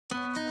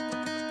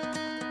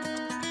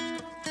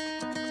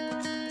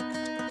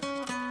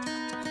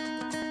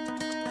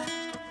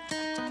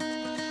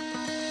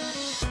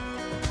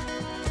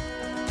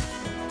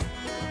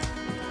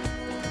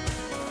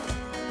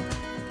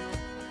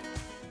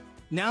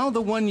Now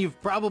the one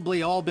you've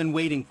probably all been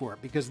waiting for,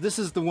 because this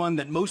is the one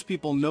that most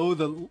people know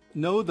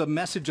the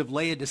message of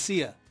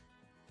Laodicea.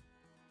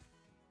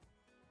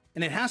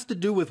 And it has to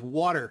do with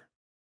water.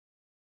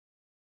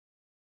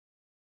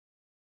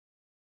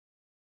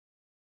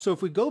 So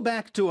if we go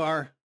back to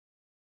our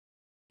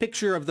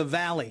picture of the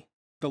valley,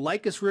 the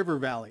Lycus River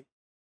Valley,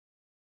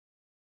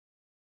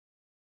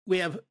 we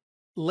have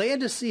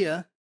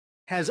Laodicea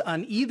has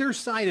on either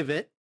side of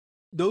it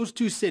those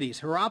two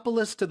cities,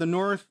 Hierapolis to the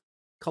north,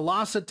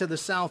 Colossae to the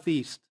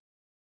southeast.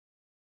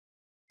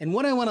 And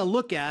what I want to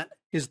look at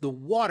is the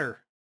water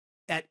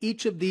at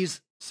each of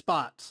these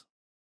spots.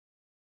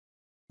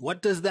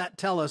 What does that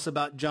tell us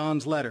about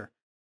John's letter?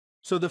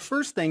 So the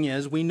first thing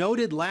is, we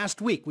noted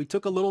last week, we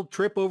took a little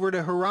trip over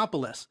to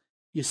Hierapolis.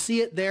 You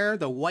see it there,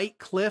 the white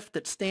cliff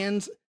that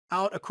stands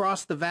out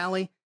across the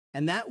valley.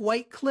 And that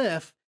white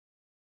cliff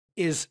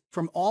is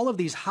from all of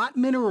these hot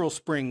mineral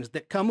springs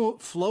that come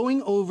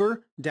flowing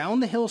over down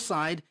the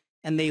hillside,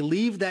 and they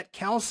leave that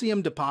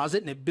calcium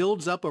deposit, and it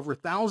builds up over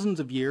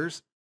thousands of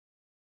years.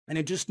 And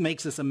it just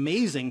makes this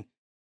amazing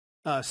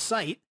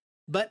sight.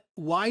 But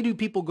why do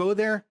people go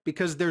there?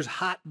 Because there's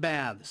hot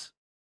baths.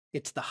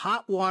 It's the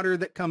hot water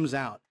that comes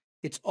out.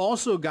 It's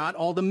also got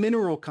all the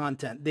mineral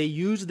content. They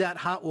use that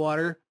hot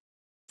water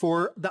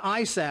for the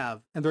eye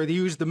salve, and they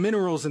use the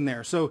minerals in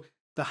there. So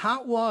the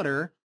hot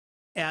water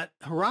at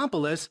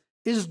Hierapolis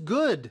is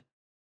good.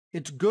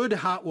 It's good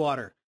hot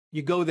water.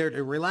 You go there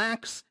to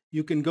relax.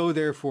 You can go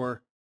there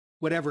for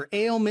whatever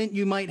ailment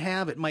you might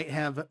have. It might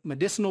have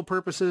medicinal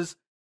purposes.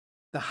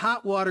 The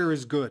hot water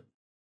is good.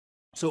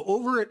 So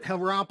over at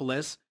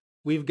Hierapolis,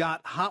 we've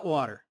got hot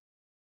water.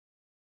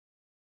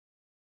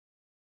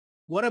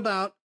 What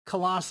about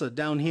Colossae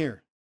down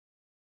here?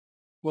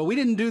 Well, we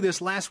didn't do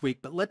this last week,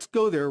 but let's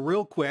go there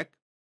real quick.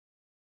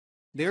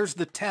 There's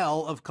the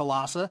tell of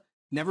Colossae,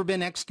 never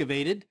been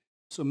excavated,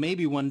 so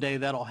maybe one day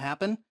that'll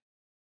happen.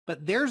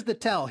 But there's the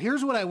tell.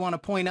 Here's what I want to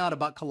point out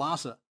about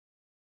Colossae.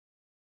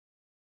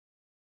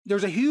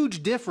 There's a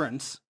huge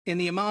difference in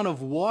the amount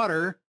of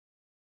water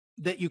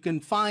that you can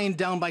find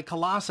down by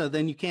Colossae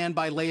than you can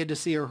by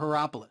Laodicea or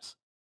Hierapolis.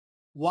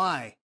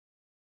 Why?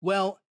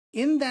 Well,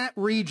 in that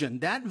region,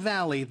 that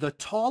valley, the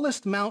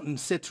tallest mountain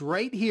sits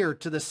right here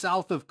to the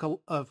south of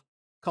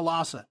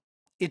Colossae.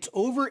 It's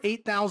over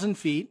 8,000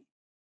 feet,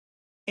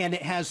 and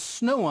it has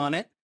snow on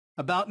it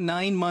about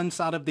 9 months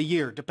out of the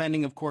year,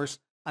 depending, of course,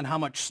 on how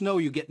much snow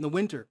you get in the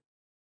winter.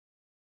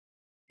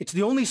 It's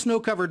the only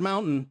snow-covered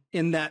mountain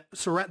in that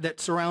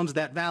surrounds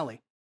that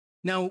valley.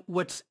 Now,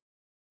 what's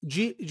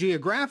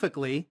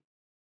geographically,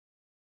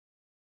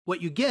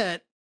 what you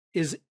get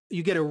is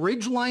you get a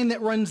ridge line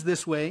that runs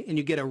this way, and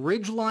you get a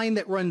ridge line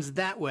that runs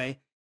that way,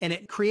 and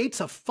it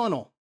creates a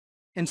funnel.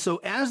 And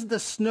so as the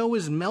snow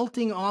is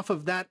melting off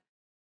of that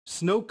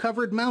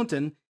snow-covered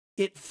mountain,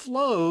 it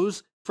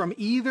flows from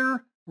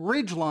either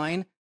ridge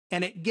line,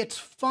 and it gets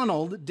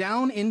funneled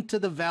down into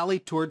the valley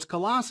towards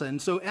Colossae.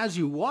 And so as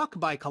you walk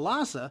by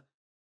Colossae,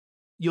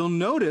 you'll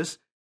notice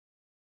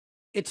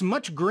it's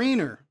much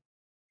greener.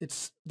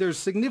 There's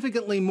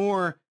significantly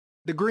more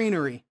the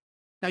greenery.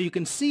 Now you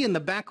can see in the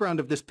background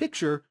of this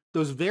picture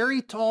those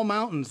very tall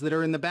mountains that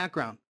are in the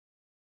background.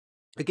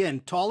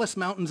 Again, tallest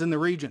mountains in the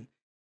region.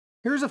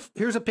 Here's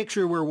a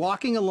picture. We're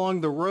walking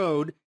along the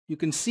road. You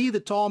can see the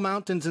tall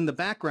mountains in the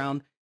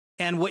background.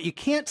 And what you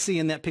can't see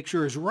in that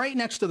picture is right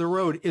next to the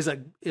road is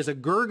a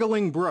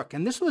gurgling brook.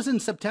 And this was in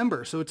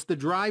September, so it's the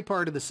dry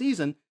part of the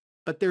season,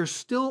 but there's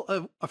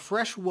still a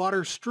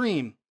freshwater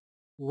stream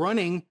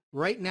running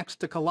right next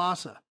to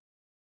Colossae.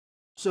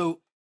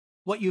 So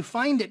what you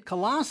find at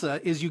Colossae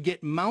is you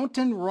get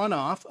mountain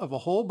runoff of a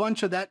whole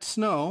bunch of that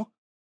snow,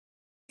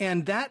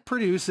 and that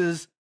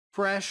produces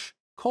fresh,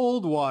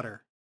 cold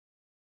water.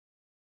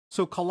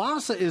 So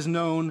Colossae is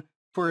known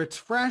for its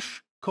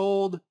fresh,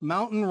 cold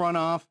mountain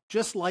runoff,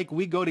 just like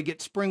we go to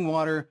get spring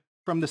water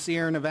from the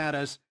Sierra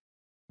Nevadas,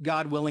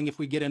 God willing, if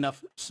we get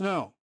enough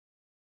snow.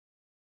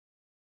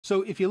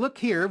 So if you look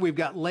here, we've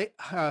got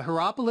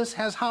Hierapolis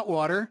has hot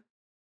water,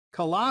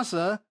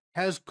 Colossae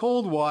has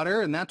cold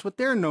water, and that's what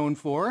they're known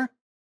for.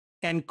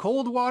 And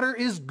cold water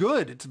is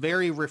good. It's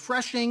very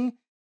refreshing.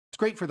 It's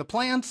great for the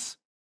plants.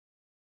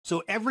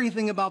 So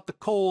everything about the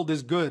cold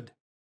is good.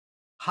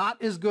 Hot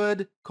is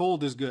good,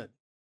 cold is good.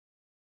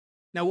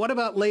 Now, what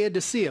about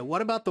Laodicea?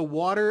 What about the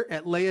water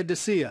at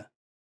Laodicea?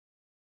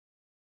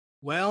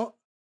 Well,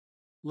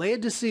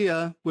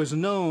 Laodicea was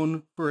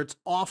known for its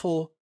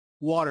awful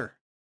water.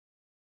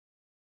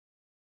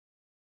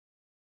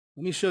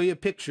 Let me show you a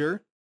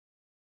picture.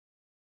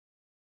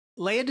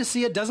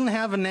 Laodicea doesn't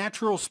have a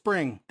natural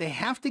spring. They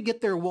have to get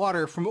their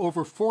water from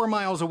over 4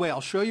 miles away. I'll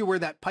show you where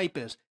that pipe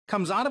is.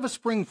 Comes out of a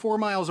spring 4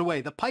 miles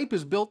away. The pipe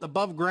is built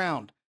above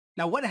ground.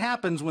 Now, what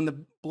happens when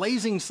the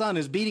blazing sun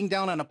is beating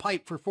down on a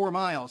pipe for 4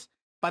 miles?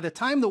 By the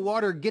time the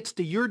water gets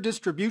to your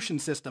distribution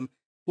system,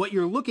 what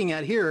you're looking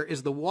at here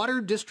is the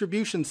water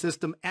distribution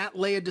system at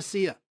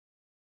Laodicea.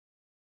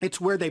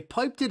 It's where they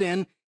piped it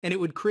in, and it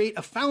would create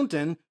a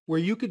fountain where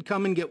you could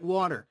come and get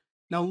water.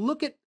 Now,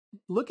 look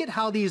at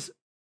how these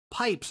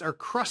pipes are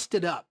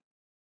crusted up.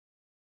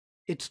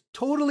 It's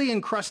totally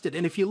encrusted.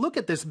 And if you look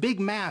at this big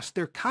mass,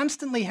 they're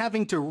constantly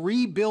having to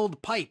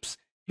rebuild pipes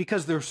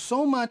because there's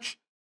so much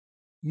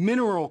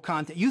mineral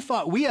content. You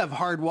thought we have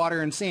hard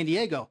water in San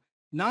Diego.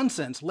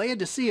 Nonsense.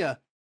 Laodicea,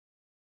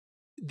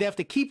 they have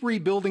to keep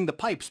rebuilding the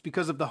pipes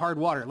because of the hard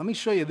water. Let me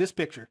show you this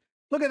picture.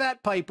 Look at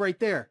that pipe right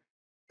there.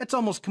 It's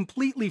almost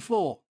completely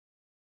full.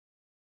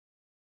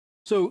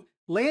 So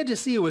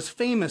Laodicea was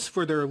famous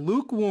for their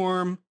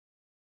lukewarm,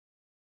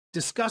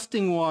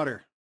 disgusting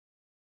water.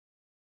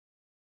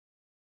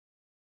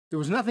 There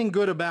was nothing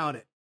good about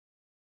it.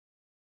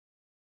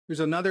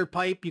 There's another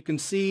pipe. You can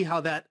see how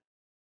that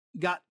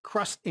got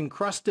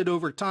encrusted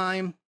over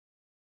time.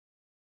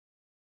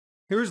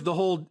 Here's the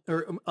whole,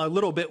 or a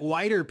little bit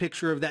wider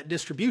picture of that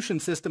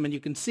distribution system, and you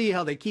can see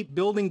how they keep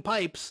building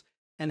pipes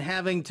and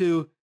having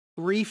to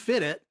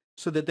refit it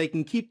so that they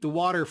can keep the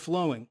water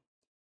flowing.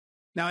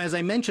 Now, as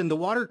I mentioned, the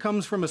water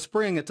comes from a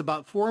spring. It's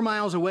about 4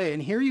 miles away,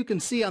 and here you can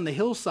see on the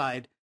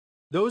hillside,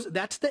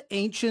 that's the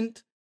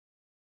ancient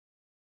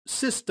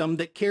system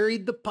that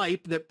carried the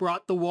pipe that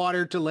brought the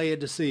water to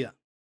Laodicea.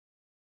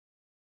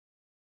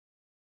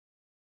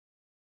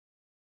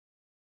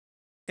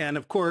 And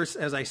of course,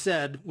 as I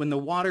said, when the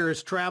water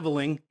is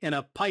traveling in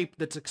a pipe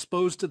that's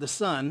exposed to the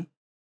sun,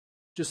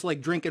 just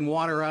like drinking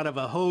water out of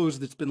a hose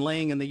that's been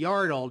laying in the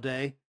yard all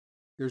day,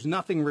 there's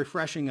nothing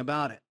refreshing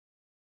about it.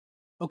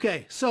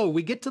 Okay, so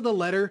we get to the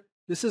letter.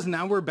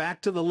 Now we're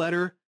back to the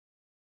letter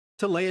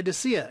to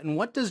Laodicea. And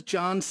what does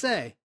John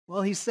say?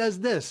 Well, he says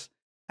this: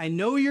 I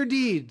know your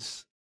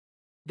deeds,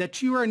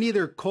 that you are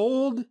neither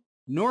cold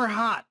nor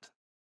hot.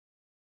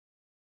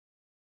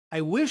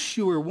 I wish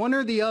you were one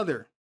or the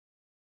other.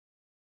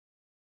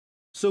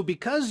 So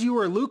because you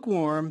are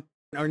lukewarm,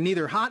 are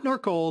neither hot nor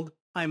cold,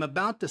 I am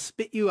about to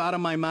spit you out of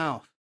my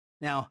mouth.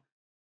 Now,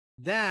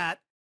 that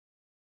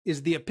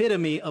is the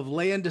epitome of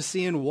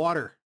Laodicean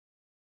water,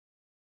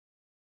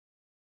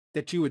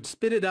 that you would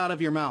spit it out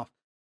of your mouth.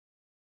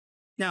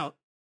 Now,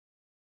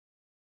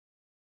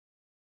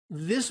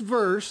 this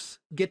verse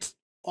gets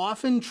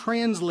often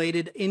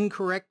translated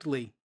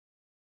incorrectly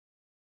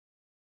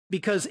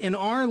because in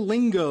our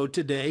lingo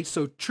today,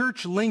 so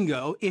church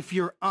lingo, if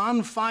you're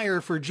on fire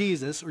for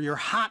Jesus or you're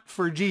hot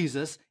for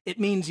Jesus, it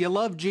means you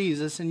love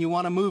Jesus and you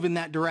want to move in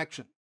that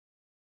direction.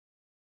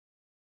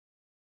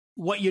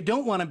 What you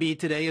don't want to be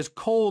today is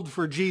cold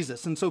for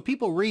Jesus. And so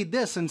people read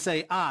this and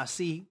say,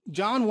 see,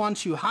 John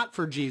wants you hot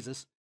for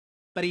Jesus,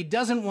 but he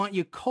doesn't want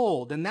you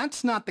cold. And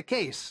that's not the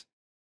case.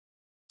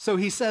 So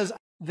he says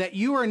that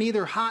you are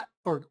neither hot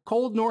or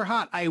cold nor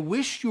hot. I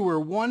wish you were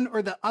one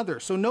or the other.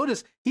 So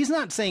notice, he's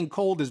not saying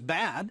cold is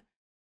bad.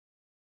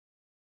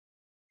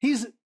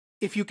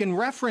 If you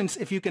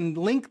can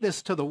link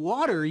this to the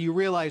water, you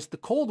realize the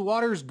cold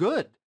water is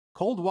good.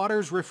 Cold water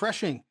is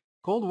refreshing.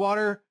 Cold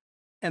water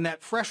and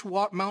that fresh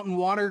mountain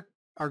water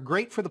are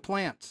great for the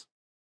plants.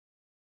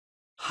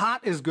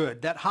 Hot is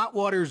good. That hot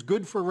water is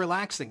good for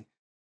relaxing.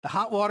 The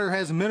hot water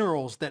has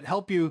minerals that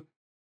help you,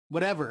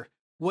 whatever.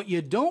 What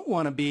you don't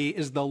want to be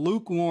is the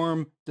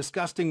lukewarm,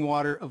 disgusting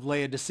water of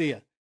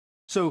Laodicea.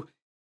 So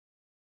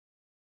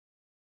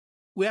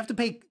we have to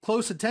pay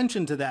close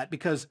attention to that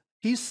because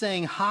he's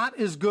saying hot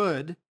is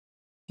good.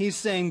 He's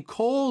saying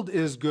cold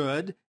is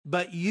good,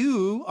 but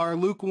you are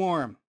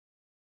lukewarm.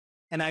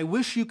 And I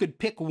wish you could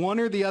pick one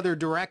or the other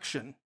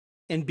direction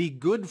and be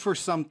good for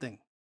something.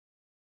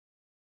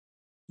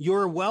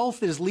 Your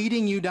wealth is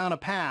leading you down a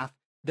path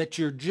that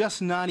you're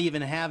just not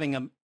even having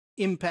an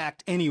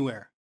impact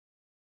anywhere.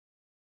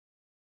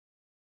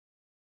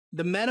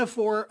 The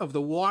metaphor of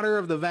the water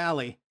of the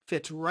valley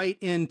fits right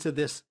into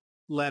this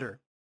letter.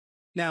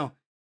 Now,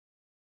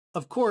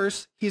 of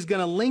course, he's going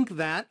to link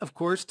that, of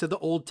course, to the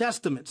Old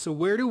Testament. So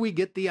where do we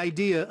get the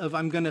idea of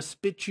I'm going to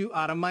spit you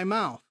out of my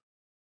mouth?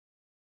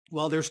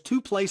 Well, there's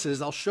two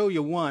places. I'll show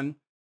you one.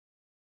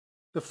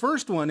 The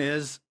first one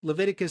is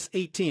Leviticus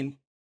 18.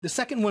 The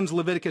second one's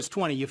Leviticus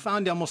 20. You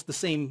found almost the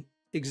same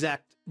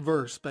exact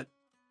verse. But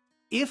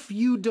if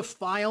you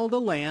defile the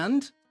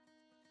land,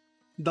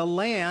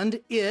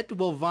 it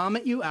will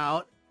vomit you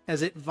out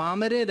as it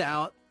vomited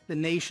out the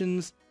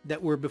nations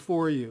that were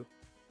before you.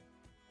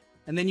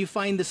 And then you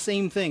find the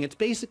same thing. It's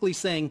basically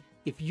saying,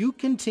 if you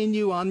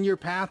continue on your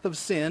path of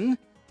sin,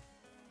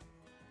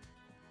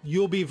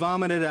 you'll be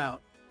vomited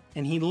out.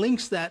 And he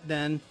links that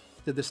then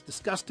to this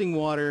disgusting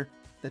water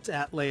that's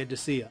at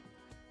Laodicea.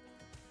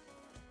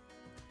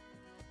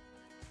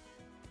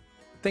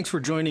 Thanks for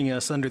joining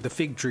us under the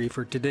fig tree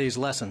for today's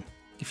lesson.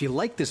 If you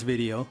like this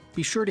video,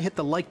 be sure to hit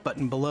the like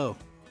button below.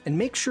 And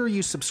make sure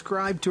you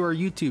subscribe to our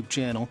YouTube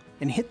channel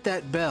and hit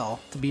that bell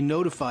to be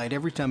notified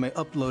every time I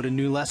upload a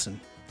new lesson.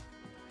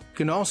 You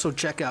can also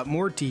check out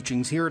more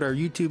teachings here at our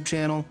YouTube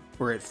channel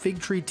or at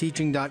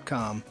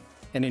figtreeteaching.com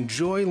and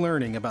enjoy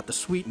learning about the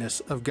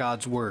sweetness of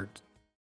God's Word.